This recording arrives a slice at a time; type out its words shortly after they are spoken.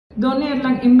Don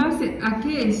Herlan, ¿en base a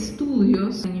qué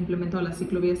estudios han implementado las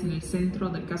ciclovías en el centro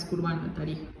del casco urbano de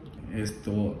Tarija?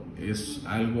 Esto es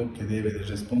algo que debe de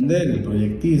responder el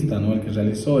proyectista, ¿no? El que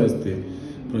realizó este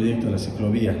proyecto de la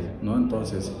ciclovía, ¿no?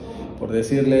 Entonces, por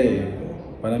decirle,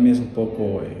 para mí es un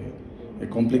poco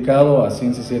complicado a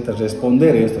ciencia cierta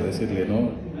responder esto, decirle, ¿no?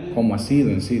 Cómo ha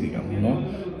sido en sí, digamos, ¿no?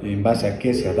 En base a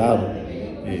qué se ha dado.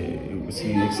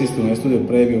 Si existe un estudio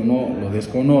previo o no, lo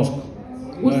desconozco.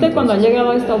 Usted, cuando ha llegado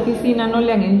a esta oficina, ¿no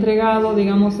le han entregado,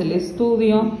 digamos, el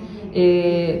estudio,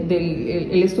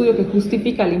 el estudio que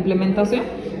justifica la implementación?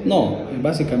 No,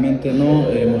 básicamente no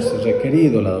hemos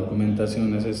requerido la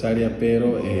documentación necesaria,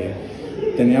 pero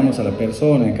teníamos a la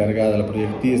persona encargada, la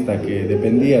proyectista, que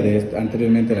dependía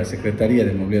anteriormente de la Secretaría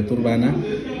de Movilidad Urbana,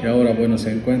 y ahora, bueno,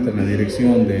 se encuentra en la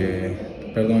dirección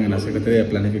en la Secretaría de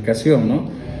Planificación,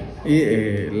 ¿no? Y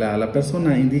la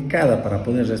persona indicada para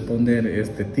poder responder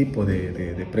este tipo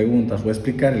de preguntas o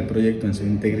explicar el proyecto en su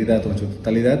integridad o en su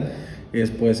totalidad es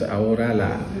pues ahora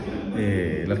la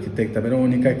arquitecta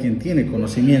Verónica, quien tiene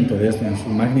conocimiento de esto en su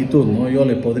magnitud, ¿no? Yo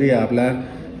le podría hablar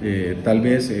tal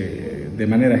vez de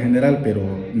manera general, pero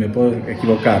me puedo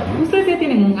equivocar, ¿no? Ustedes ya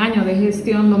tienen un año de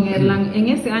gestión, don Herlan. En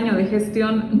ese año de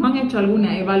gestión, ¿no han hecho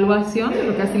alguna evaluación de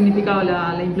lo que ha significado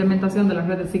la implementación de las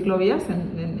redes de ciclovías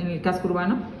en el casco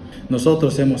urbano?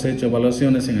 Nosotros hemos hecho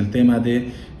evaluaciones en el tema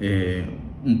de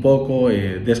un poco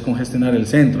descongestionar el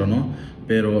centro, ¿no?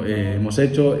 Pero hemos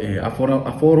hecho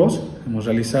aforos, hemos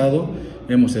realizado,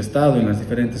 hemos estado en las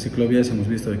diferentes ciclovías, hemos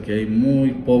visto de que hay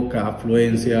muy poca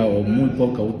afluencia o muy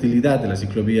poca utilidad de las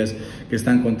ciclovías que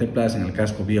están contempladas en el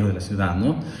casco viejo de la ciudad,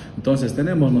 ¿no? Entonces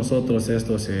tenemos nosotros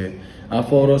estos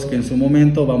aforos que en su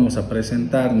momento vamos a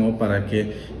presentar, ¿no? Para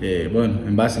que, bueno,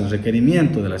 en base al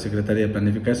requerimiento de la Secretaría de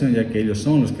Planificación, ya que ellos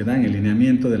son los que dan el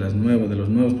lineamiento de los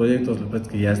nuevos proyectos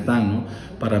que ya están, ¿no?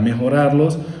 Para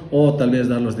mejorarlos o tal vez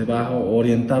darlos de baja o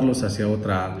orientarlos hacia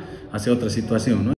otra situación, ¿no?